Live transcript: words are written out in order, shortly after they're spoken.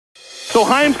So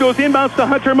Himes goes inbounds to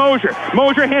Hunter Mosier.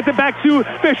 Mosier hands it back to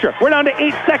Fisher. We're down to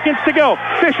 8 seconds to go.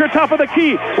 Fisher, top of the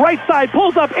key. Right side,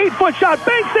 pulls up, 8-foot shot,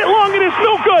 banks it long, it is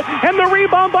no good. And the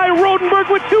rebound by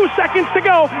Rodenberg with 2 seconds to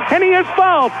go. And he is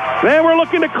fouled. Then we're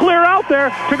looking to clear out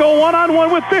there to go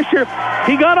one-on-one with Fisher.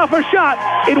 He got off a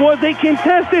shot. It was a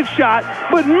contested shot,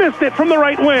 but missed it from the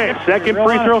right wing. Second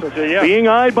free throw being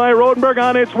eyed by Rodenberg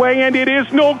on its way, and it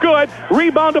is no good.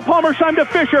 Rebound to Palmersheim to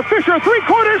Fisher. Fisher,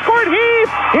 three-quarters court heave.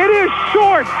 It is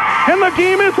short, and the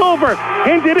game is over.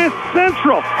 And it is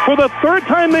Central for the third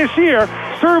time this year,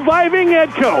 surviving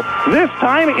Edco. This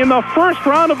time in the first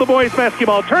round of the boys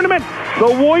basketball tournament,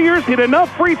 the Warriors hit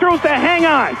enough free throws to hang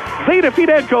on. They defeat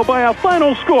Edco by a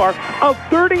final score of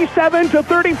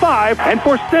 37-35. And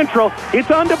for Central,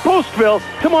 it's on to Postville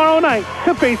tomorrow night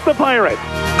to face the Pirates.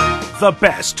 The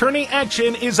best tourney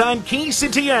action is on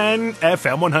KCTN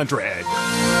FM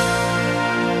 100.